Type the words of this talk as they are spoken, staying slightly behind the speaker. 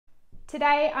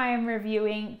Today I am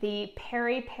reviewing the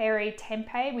Peri-Peri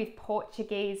Tempeh with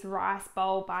Portuguese Rice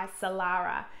bowl by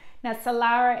Soulara. Now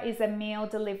Soulara is a meal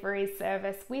delivery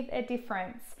service with a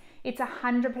difference. It's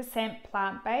 100%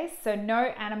 plant-based, so no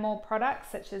animal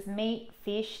products such as meat,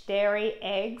 fish, dairy,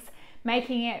 eggs,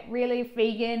 making it really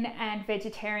vegan and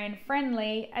vegetarian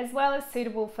friendly, as well as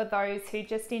suitable for those who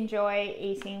just enjoy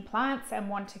eating plants and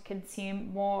want to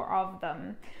consume more of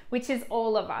them, which is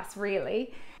all of us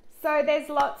really. So there's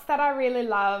lots that I really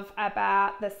love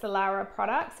about the Soulara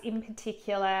products, in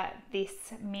particular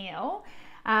this meal.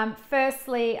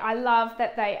 Firstly, I love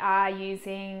that they are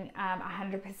using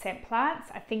 100% plants.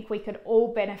 I think we could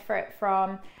all benefit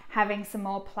from having some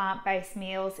more plant-based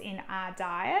meals in our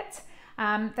diet.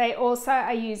 They also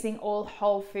are using all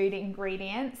whole food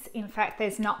ingredients. In fact,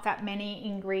 there's not that many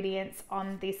ingredients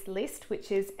on this list,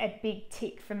 which is a big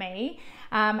tick for me.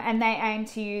 And they aim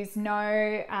to use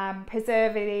no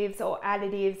preservatives or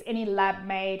additives, any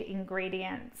lab-made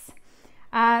ingredients.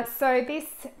 So this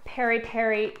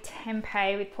Peri-Peri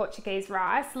Tempeh with Portuguese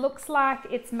rice looks like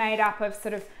it's made up of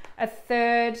sort of a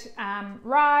third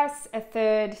rice, a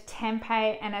third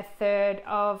tempeh, and a third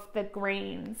of the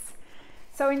greens.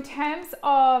 So in terms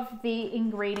of the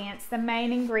ingredients, the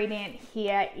main ingredient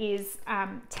here is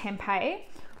tempeh,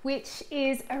 which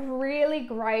is a really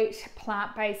great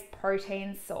plant-based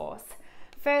protein source.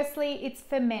 Firstly, it's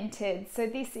fermented, so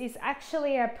this is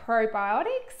actually a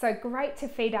probiotic, so great to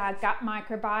feed our gut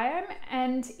microbiome,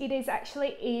 and it is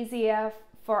actually easier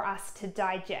for us to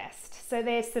digest. So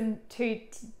there's some two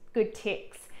good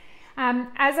ticks.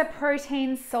 As a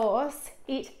protein source,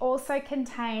 it also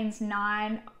contains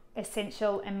 9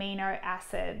 essential amino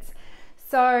acids.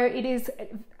 So it is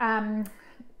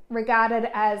regarded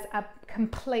as a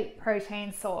complete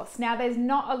protein source. Now there's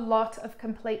not a lot of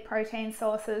complete protein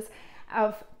sources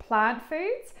of plant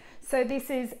foods, so this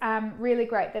is really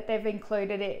great that they've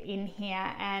included it in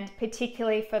here, and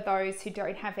particularly for those who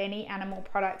don't have any animal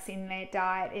products in their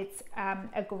diet, it's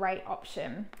a great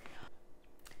option.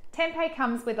 Tempeh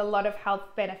comes with a lot of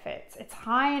health benefits. It's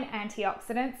high in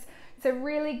antioxidants, so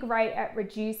really great at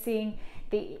reducing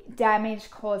the damage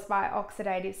caused by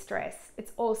oxidative stress.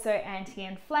 It's also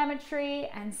anti-inflammatory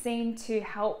and seen to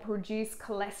help reduce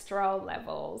cholesterol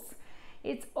levels.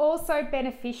 It's also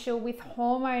beneficial with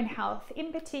hormone health,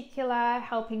 in particular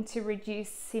helping to reduce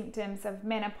symptoms of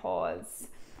menopause.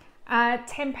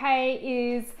 Tempeh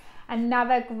is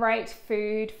another great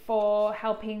food for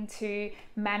helping to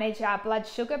manage our blood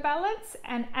sugar balance,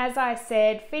 and as I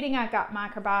said, feeding our gut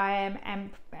microbiome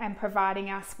and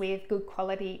providing us with good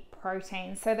quality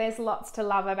protein. So there's lots to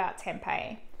love about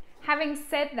tempeh. Having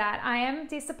said that, I am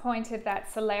disappointed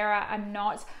that Soulara are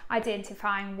not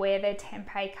identifying where their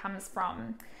tempeh comes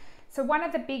from. So one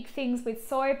of the big things with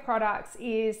soy products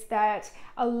is that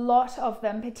a lot of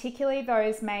them, particularly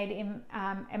those made in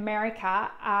America,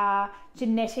 are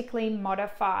genetically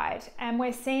modified. And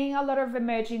we're seeing a lot of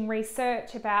emerging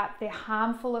research about the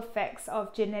harmful effects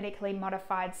of genetically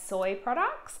modified soy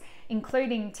products,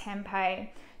 including tempeh.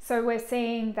 So we're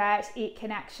seeing that it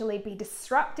can actually be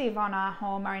disruptive on our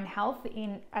hormone health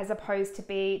as opposed to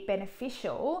be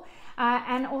beneficial,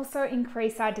 and also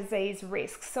increase our disease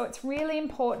risks. So it's really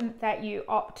important that you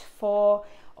opt for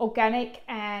organic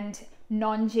and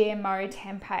non-GMO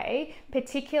tempeh,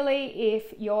 particularly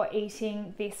if you're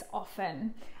eating this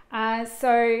often.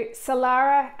 So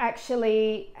Soulara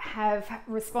actually have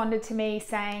responded to me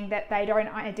saying that they don't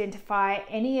identify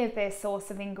any of their source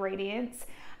of ingredients,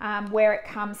 where it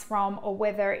comes from, or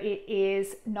whether it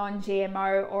is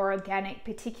non-GMO or organic,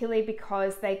 particularly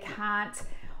because they can't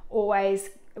always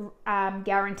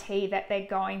guarantee that they're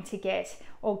going to get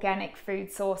organic food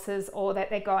sources or that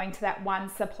they're going to that one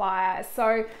supplier.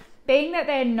 So being that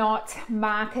they're not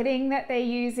marketing that they're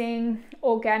using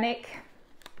organic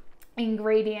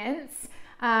ingredients,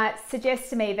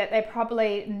 suggests to me that they're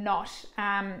probably not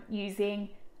using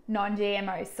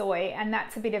non-GMO soy, and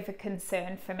that's a bit of a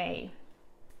concern for me.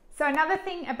 So another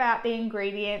thing about the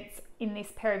ingredients in this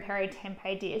Peri-Peri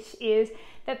Tempeh dish is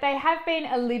that they have been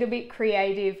a little bit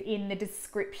creative in the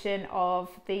description of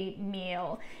the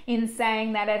meal, in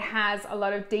saying that it has a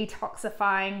lot of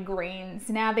detoxifying greens.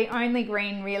 Now the only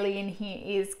green really in here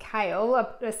is kale,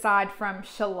 aside from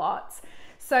shallots.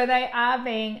 So they are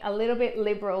being a little bit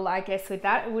liberal, I guess, with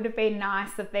that. It would have been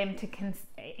nice of them to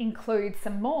include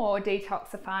some more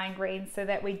detoxifying greens so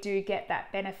that we do get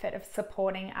that benefit of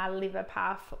supporting our liver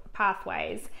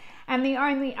pathways. And the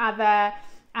only other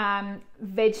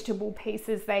vegetable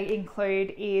pieces they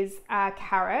include is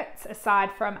carrots,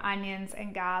 aside from onions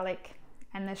and garlic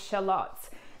and the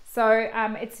shallots. So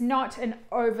it's not an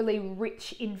overly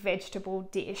rich in vegetable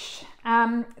dish.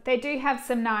 They do have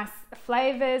some nice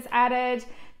flavors added,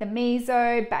 the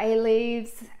miso, bay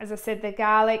leaves, as I said, the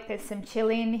garlic, there's some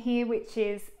chili in here, which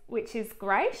is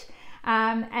great.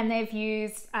 And they've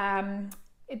used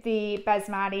the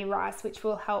basmati rice, which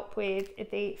will help with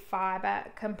the fiber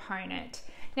component.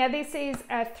 Now this is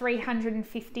a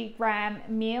 350 gram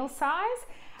meal size.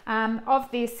 Of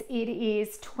this, it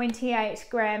is 28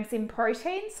 grams in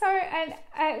protein, so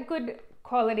a good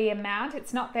quality amount.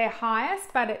 It's not their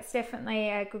highest, but it's definitely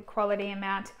a good quality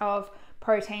amount of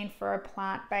protein for a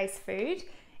plant-based food.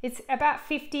 It's about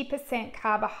 50%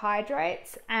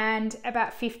 carbohydrates and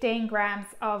about 15 grams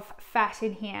of fat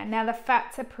in here. Now the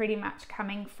fats are pretty much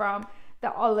coming from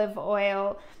the olive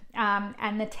oil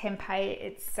and the tempeh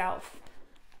itself.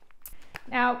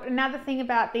 Now, another thing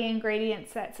about the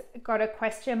ingredients that's got a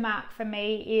question mark for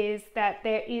me is that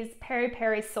there is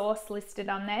peri-peri sauce listed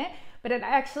on there, but it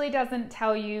actually doesn't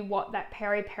tell you what that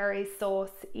peri-peri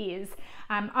sauce is.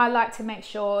 I like to make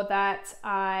sure that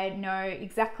I know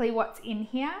exactly what's in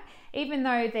here, even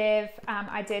though they've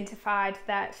identified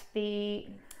that the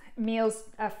meals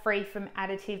are free from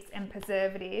additives and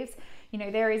preservatives. You know,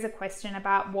 there is a question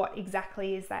about what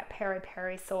exactly is that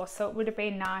peri-peri sauce, so it would have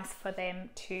been nice for them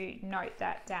to note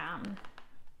that down.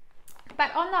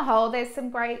 But on the whole, there's some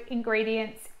great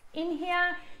ingredients in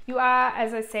here. You are,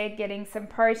 as I said, getting some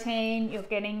protein, you're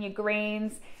getting your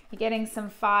greens, you're getting some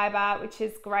fiber, which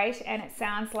is great. And it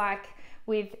sounds like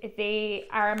with the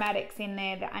aromatics in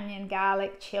there, the onion,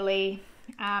 garlic, chili,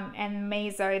 and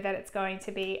miso, that it's going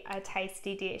to be a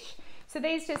tasty dish. So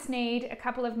these just need a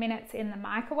couple of minutes in the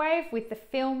microwave with the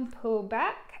film pulled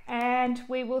back, and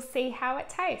we will see how it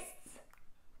tastes.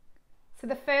 So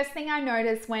the first thing I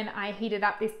noticed when I heated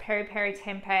up this peri-peri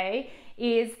tempeh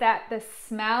is that the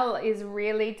smell is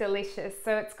really delicious.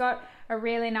 So it's got a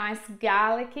really nice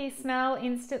garlicky smell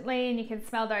instantly, and you can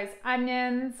smell those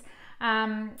onions.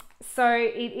 So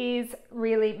it is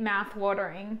really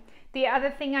mouth-watering. The other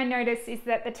thing I noticed is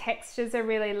that the textures are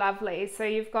really lovely. So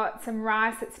you've got some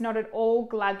rice, it's not at all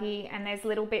gluggy, and there's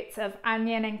little bits of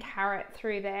onion and carrot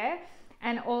through there.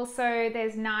 And also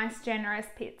there's nice generous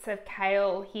bits of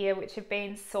kale here, which have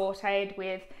been sauteed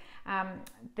with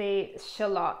the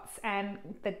shallots and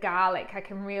the garlic. I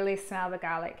can really smell the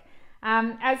garlic.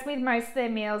 As with most of their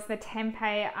meals, the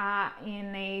tempeh are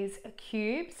in these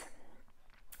cubes.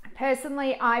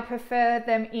 Personally, I prefer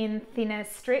them in thinner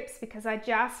strips because I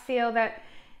just feel that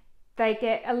they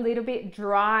get a little bit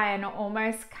dry and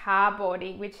almost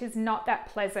cardboardy, which is not that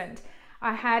pleasant.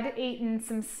 I had eaten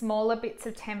some smaller bits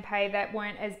of tempeh that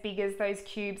weren't as big as those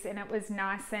cubes, and it was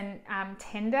nice and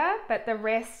tender, but the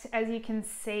rest, as you can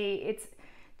see, it's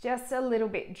just a little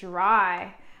bit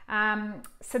dry.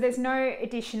 So there's no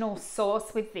additional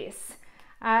sauce with this.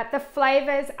 The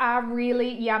flavors are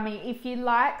really yummy. If you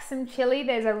like some chili,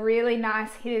 there's a really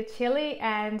nice hit of chili,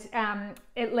 and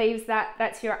it leaves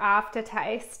that's your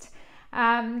aftertaste.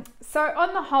 So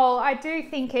on the whole, I do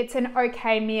think it's an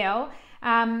okay meal.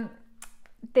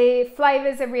 The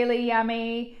flavors are really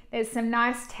yummy. There's some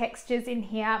nice textures in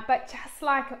here, but just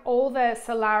like all the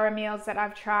Soulara meals that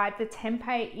I've tried, the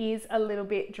tempeh is a little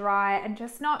bit dry and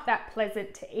just not that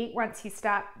pleasant to eat once you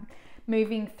start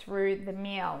moving through the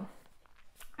meal.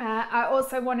 I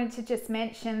also wanted to just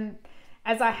mention,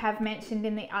 as I have mentioned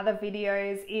in the other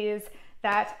videos, is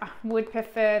that I would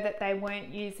prefer that they weren't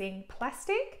using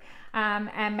plastic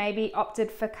and maybe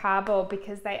opted for cardboard,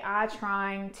 because they are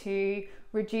trying to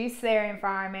reduce their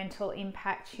environmental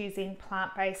impact choosing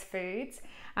plant-based foods.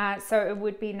 So it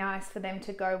would be nice for them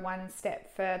to go one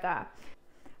step further.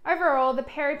 Overall, the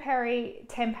peri-peri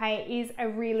tempeh is a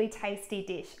really tasty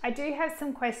dish. I do have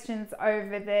some questions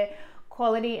over the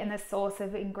quality and the source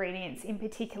of ingredients, in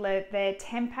particular the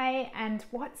tempeh and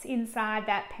what's inside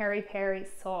that peri-peri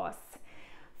sauce.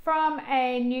 From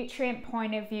a nutrient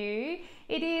point of view,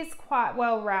 it is quite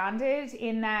well rounded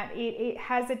in that it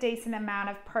has a decent amount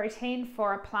of protein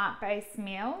for a plant-based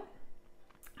meal.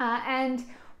 And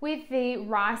with the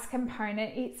rice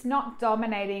component, it's not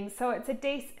dominating, so it's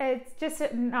just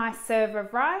a nice serve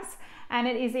of rice, and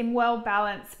it is in well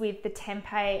balance with the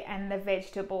tempeh and the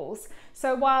vegetables.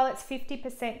 So while it's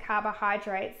 50%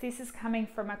 carbohydrates, this is coming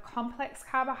from a complex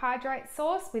carbohydrate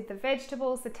source with the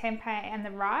vegetables, the tempeh and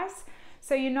the rice.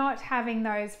 So you're not having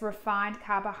those refined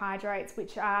carbohydrates,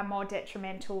 which are more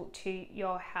detrimental to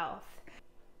your health.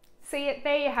 So yeah,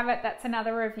 there you have it. That's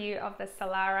another review of the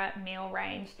Soulara meal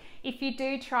range. If you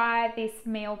do try this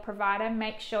meal provider,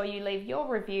 make sure you leave your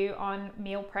review on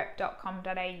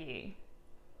mealprep.com.au.